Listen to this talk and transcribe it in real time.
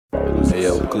Hey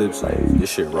yo, Clips,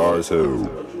 this shit raw as hell.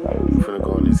 Finna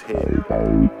go on this head.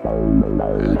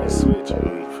 I just switch.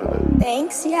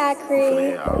 Thanks, yeah, Finna Cree.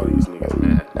 hit all these niggas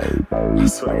mad. I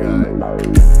swear to God.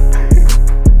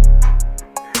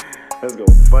 Let's go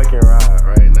fucking ride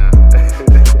right now.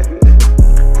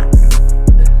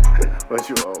 What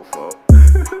you on for?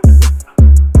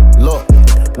 Look,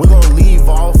 we gon' leave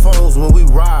all phones when we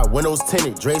ride. Windows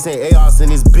tinted, Dre's and ARs in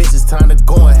this bitch. It's time to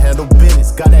go and handle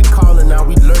business. Got that calling, now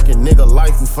we lurking. Nigga,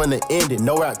 life, we finna end it.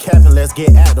 No rap capping, let's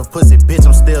get active. Pussy, bitch,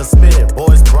 I'm still spinning.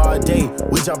 Boys, broad day.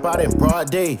 We jump out in broad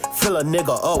day. Fill a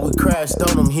nigga up, we crashed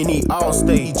on him. He need all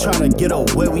stay. He tryna get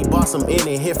away, we boss him in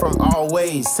and hit from all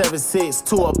ways. 7'6",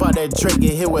 2 up out that Drake,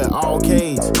 get hit with all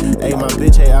K's. Hey, my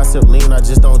bitch, hey, I sip lean. I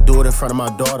just don't do it in front of my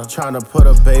daughter. Tryna put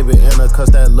a baby in her, cause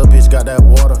that little bitch got that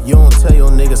water. You don't tell your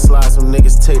niggas slide, some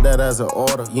niggas take that as an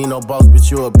order. You ain't no boss, but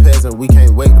you a peasant. We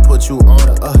can't wait to put you on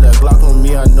her. That Glock on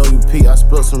me, I know you peak. I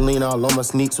spilled some lean all on my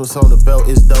sneaks. What's on the belt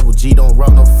is double G. Don't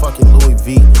rock no fucking Louis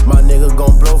V. My nigga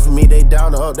gon' blow for me. They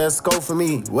down to up that scope for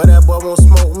me. Where that boy won't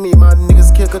smoke with me. My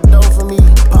niggas kick a dough for me.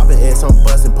 Poppin' X, I'm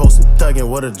bustin', posted thuggin'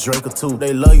 with a Drake or two.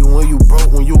 They love you when you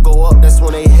broke. When you go up, that's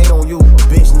when they hate on you. A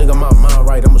bitch nigga, my mind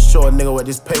right. I'm a short nigga what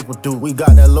this paper do. We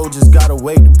got that low, just gotta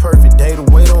wait. The perfect day to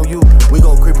wait on you. We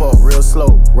gon' creep up real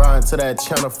slow. Riding to that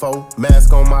channel 4.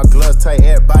 Mask on my gloves tight.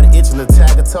 Everybody itching to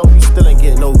tag a toe. You still ain't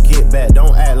getting no get back.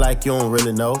 Don't act like you don't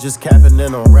really know. Just capping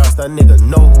in on routes. That nigga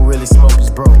know who really smoke is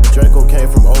bro. Draco came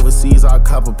from overseas. I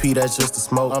cop a P, that's just a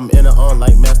smoke. I'm in it on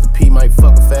like Master P. Might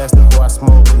fuck a faster who I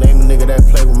smoke. Name a nigga that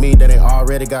play with me that ain't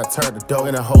already got turned to dope.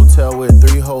 In a hotel with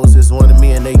 3 hoes. It's one of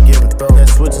me and they give a throw. That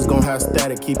switch is gon' have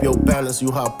static. Keep your balance.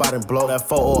 You hop out and blow. That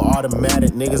 4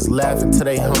 automatic. Niggas laughing till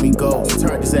they homie go.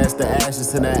 Turned his ass to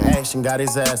ashes in that action. Got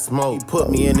his ass smoked. He put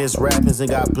me in his rappings and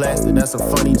got blasted. That's a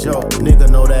funny joke. Nigga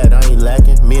know that I ain't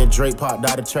lacking. Me and Drake popped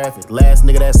out of traffic. Last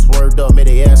nigga that swerved up made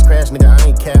they ass crash. Nigga, I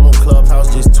ain't cap on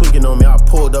Clubhouse just tweaking on me. I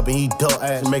pulled up and he ducked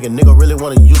ass. Make a nigga really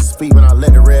wanna use his feet. When I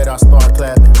let the red, I start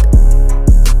clapping.